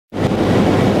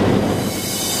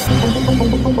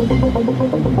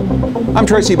I'm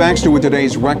Tracy Baxter with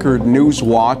today's Record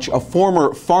Newswatch. A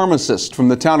former pharmacist from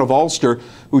the town of Ulster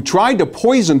who tried to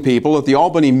poison people at the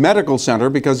Albany Medical Center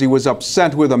because he was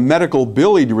upset with a medical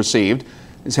bill he'd received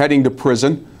is heading to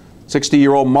prison.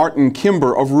 60-year-old Martin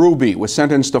Kimber of Ruby was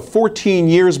sentenced to 14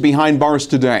 years behind bars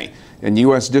today in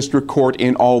U.S. District Court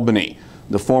in Albany.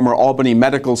 The former Albany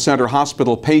Medical Center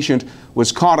hospital patient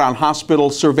was caught on hospital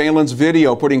surveillance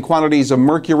video putting quantities of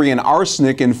mercury and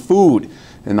arsenic in food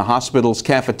in the hospital's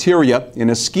cafeteria in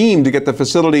a scheme to get the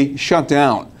facility shut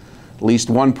down. At least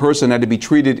one person had to be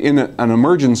treated in an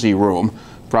emergency room.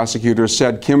 Prosecutors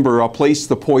said Kimber placed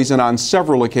the poison on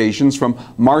several occasions from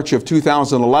March of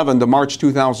 2011 to March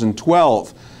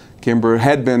 2012. Kimber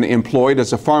had been employed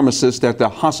as a pharmacist at a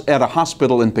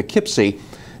hospital in Poughkeepsie.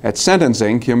 At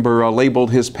sentencing, Kimber labeled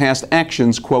his past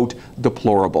actions, quote,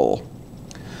 deplorable.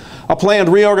 A planned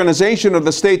reorganization of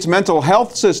the state's mental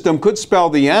health system could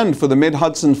spell the end for the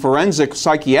Mid-Hudson Forensic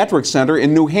Psychiatric Center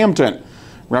in New Hampton.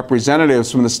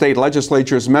 Representatives from the state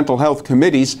legislature's mental health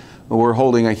committees were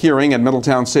holding a hearing at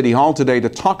Middletown City Hall today to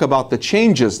talk about the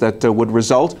changes that would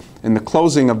result in the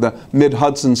closing of the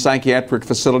Mid-Hudson Psychiatric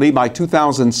Facility by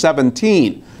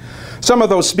 2017. Some of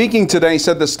those speaking today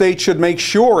said the state should make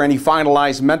sure any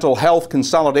finalized mental health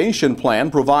consolidation plan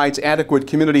provides adequate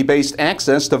community-based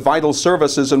access to vital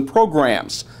services and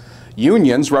programs.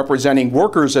 Unions representing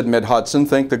workers at Mid-Hudson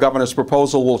think the governor's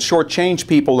proposal will shortchange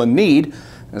people in need,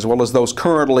 as well as those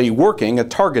currently working at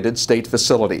targeted state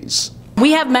facilities.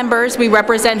 We have members we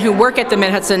represent who work at the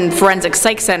Mid-Hudson Forensic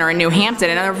Psych Center in New Hampton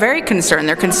and are very concerned.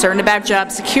 They're concerned about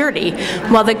job security.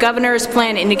 While the governor's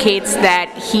plan indicates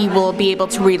that he will be able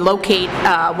to relocate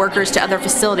workers to other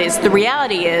facilities, the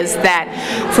reality is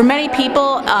that for many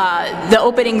people, the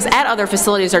openings at other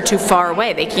facilities are too far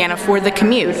away. They can't afford the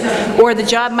commute, or the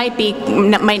job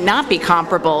might not be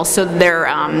comparable. So they're,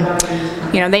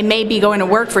 they may be going to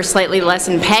work for slightly less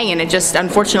in pay, and it just,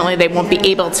 unfortunately, they won't be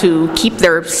able to keep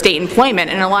their state employment.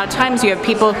 And a lot of times you have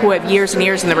people who have years and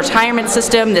years in the retirement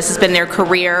system. This has been their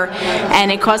career,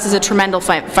 and it causes a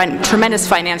tremendous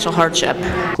financial hardship.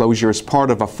 Closure is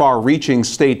part of a far-reaching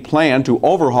state plan to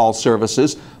overhaul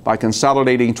services by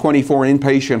consolidating 24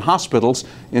 inpatient hospitals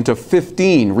into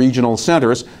 15 regional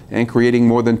centers and creating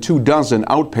more than 24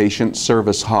 outpatient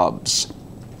service hubs.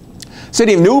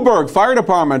 City of Newburgh Fire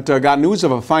Department got news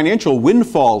of a financial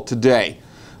windfall today.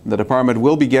 The department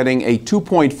will be getting a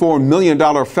 $2.4 million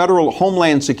federal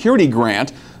Homeland Security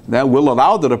grant that will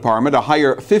allow the department to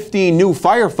hire 15 new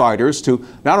firefighters to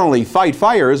not only fight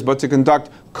fires, but to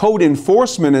conduct code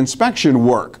enforcement inspection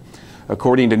work.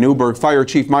 According to Newburgh Fire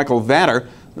Chief Michael Vatter,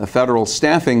 the federal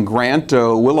staffing grant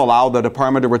will allow the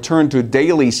department to return to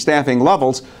daily staffing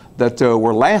levels that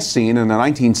were last seen in the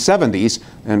 1970s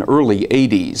and early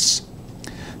 80s.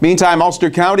 Meantime,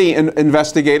 Ulster County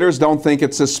investigators don't think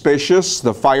it's suspicious.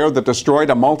 The fire that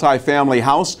destroyed a multi-family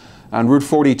house on Route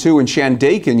 42 in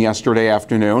Shandaken yesterday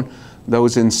afternoon.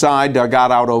 Those inside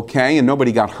got out okay and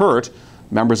nobody got hurt.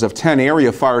 Members of 10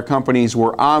 area fire companies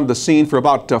were on the scene for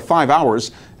about 5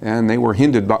 hours, and they were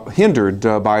hindered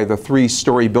by the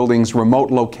 3-story building's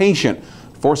remote location,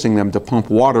 forcing them to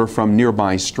pump water from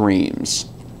nearby streams.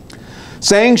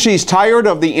 Saying she's tired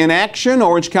of the inaction,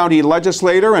 Orange County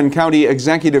legislator and county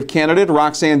executive candidate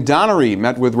Roxanne Donnery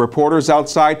met with reporters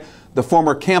outside the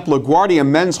former Camp LaGuardia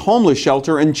men's homeless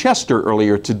shelter in Chester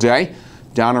earlier today.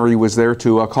 Donnery was there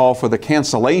to call for the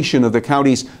cancellation of the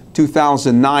county's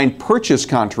 2009 purchase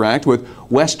contract with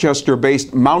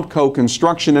Westchester-based Mountco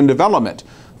Construction and Development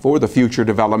for the future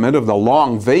development of the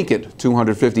long vacant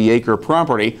 250-acre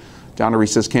property. Donnery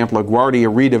says Camp LaGuardia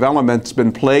redevelopment's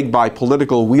been plagued by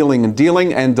political wheeling and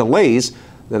dealing and delays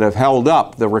that have held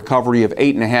up the recovery of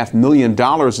 $8.5 million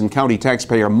in county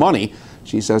taxpayer money.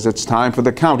 She says it's time for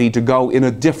the county to go in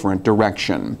a different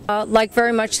direction. I'd like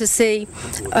very much to see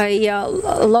a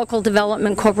local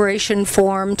development corporation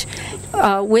formed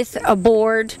with a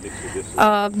board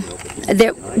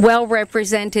that well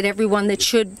represented everyone that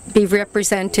should be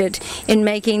represented in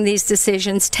making these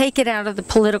decisions. Take it out of the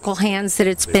political hands that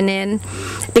it's been in,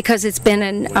 because it's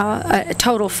been a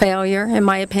total failure, in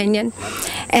my opinion,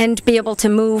 and be able to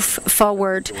move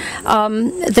forward.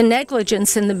 The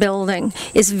negligence in the building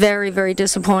is very, very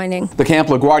disappointing. The Camp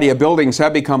LaGuardia buildings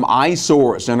have become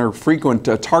eyesores and are frequent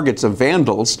targets of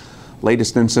vandals.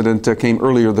 Latest incident came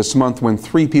earlier this month when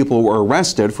 3 people were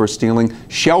arrested for stealing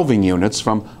shelving units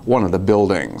from one of the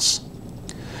buildings.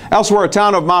 Elsewhere, a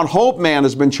Town of Mount Hope man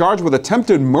has been charged with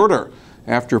attempted murder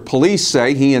after police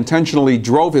say he intentionally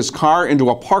drove his car into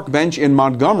a park bench in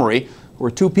Montgomery where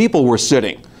 2 people were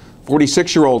sitting.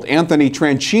 46-year-old Anthony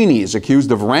Tranchini is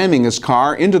accused of ramming his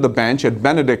car into the bench at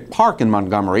Benedict Park in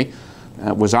Montgomery.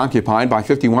 It was occupied by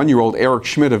 51-year-old Eric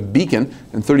Schmidt of Beacon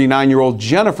and 39-year-old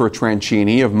Jennifer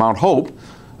Tranchini of Mount Hope.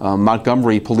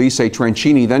 Montgomery police say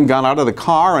Tranchini then got out of the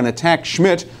car and attacked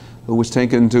Schmidt, who was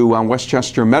taken to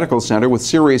Westchester Medical Center with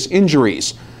serious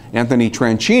injuries. Anthony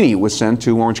Tranchini was sent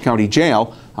to Orange County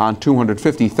Jail on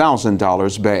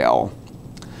 $250,000 bail.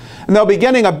 And they'll be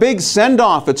getting a big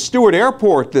send-off at Stewart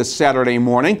Airport this Saturday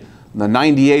morning. The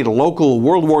 98 local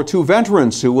World War II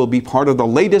veterans who will be part of the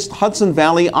latest Hudson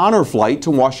Valley Honor Flight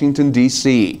to Washington,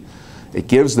 D.C. It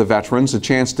gives the veterans a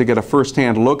chance to get a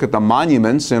first-hand look at the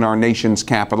monuments in our nation's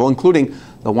capital, including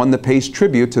the one that pays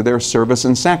tribute to their service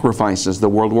and sacrifices, the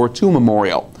World War II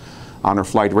Memorial. Honor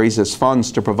Flight raises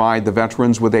funds to provide the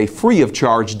veterans with a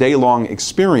free-of-charge day-long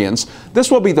experience. This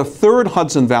will be the third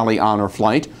Hudson Valley Honor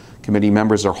Flight. Committee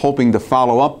members are hoping to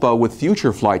follow up with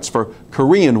future flights for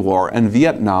Korean War and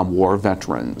Vietnam War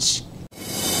veterans.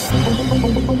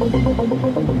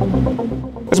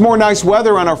 There's more nice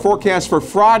weather on our forecast for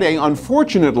Friday.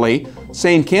 Unfortunately,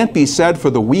 same can't be said for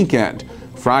the weekend.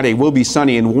 Friday will be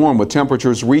sunny and warm with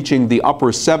temperatures reaching the upper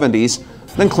 70s.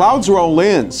 Then clouds roll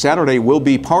in. Saturday will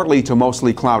be partly to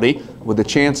mostly cloudy with a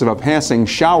chance of a passing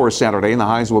shower Saturday, and the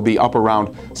highs will be up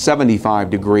around 75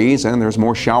 degrees, and there's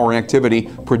more shower activity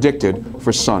predicted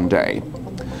for Sunday.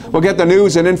 We'll get the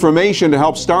news and information to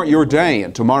help start your day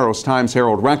in tomorrow's Times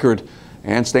Herald Record,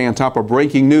 and stay on top of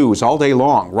breaking news all day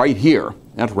long right here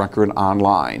at Record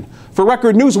Online. For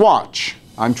Record Newswatch,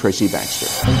 I'm Tracy Baxter.